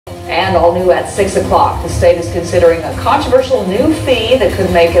And all new at 6 o'clock, the state is considering a controversial new fee that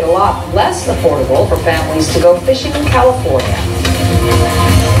could make it a lot less affordable for families to go fishing in California.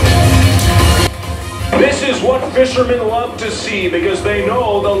 This is what fishermen love to see because they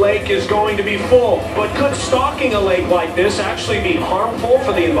know the lake is going to be full. But could stocking a lake like this actually be harmful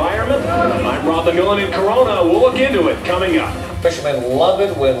for the environment? I'm Rob McMillan in Corona. We'll look into it coming up. Fishermen love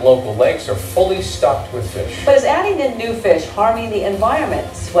it when local lakes are fully stocked with fish. But is adding in new fish harming the environment?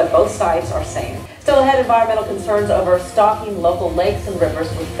 It's what both sides are saying. Still ahead, environmental concerns over stocking local lakes and rivers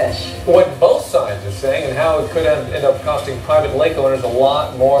with fish. What both sides are saying and how it could end up costing private lake owners a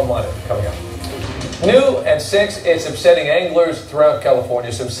lot more money. Coming up. New at 6, it's upsetting anglers throughout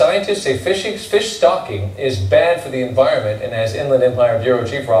California. Some scientists say fish stocking is bad for the environment, and as Inland Empire Bureau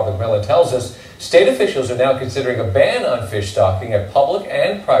Chief Rob McMillan tells us, state officials are now considering a ban on fish stocking at public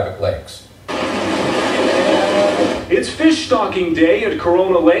and private lakes. It's fish stocking day at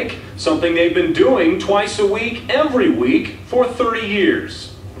Corona Lake, something they've been doing twice a week, every week, for 30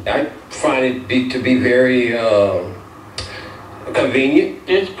 years. I find it to be very convenient.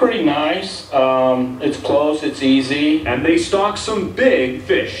 It's pretty nice. It's close, it's easy. And they stock some big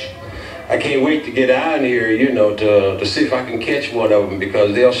fish. I can't wait to get out in here, you know, to see if I can catch one of them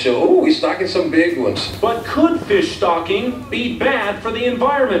because they'll show, oh, we're stocking some big ones. But could fish stocking be bad for the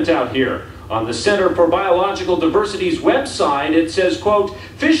environment out here? On the Center for Biological Diversity's website, it says, quote,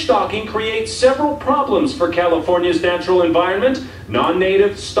 fish stocking creates several problems for California's natural environment.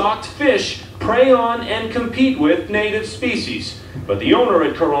 Non-native stocked fish prey on and compete with native species. But the owner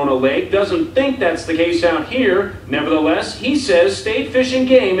at Corona Lake doesn't think that's the case out here. Nevertheless, he says State Fish and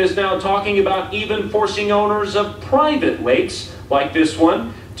Game is now talking about even forcing owners of private lakes, like this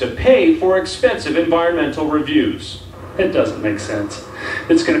one, to pay for expensive environmental reviews. It doesn't make sense.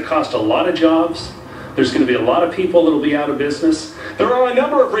 It's going to cost a lot of jobs. There's going to be a lot of people that will be out of business. There are a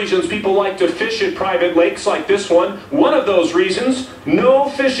number of reasons people like to fish at private lakes like this one. One of those reasons, no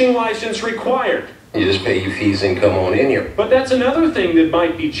fishing license required. You just pay your fees and come on in here. But that's another thing that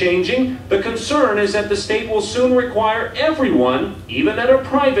might be changing. The concern is that the state will soon require everyone, even at a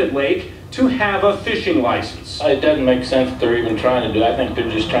private lake, to have a fishing license. It doesn't make sense that they're even trying to do it. I think they're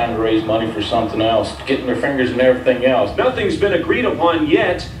just trying to raise money for something else, getting their fingers in everything else. Nothing's been agreed upon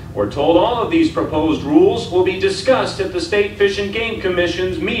yet. We're told all of these proposed rules will be discussed at the State Fish and Game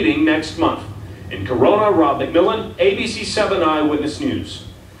Commission's meeting next month. In Corona, Rob McMillan, ABC 7 Eyewitness News.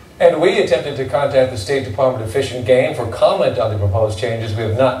 And we attempted to contact the State Department of Fish and Game for comment on the proposed changes. We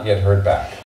have not yet heard back.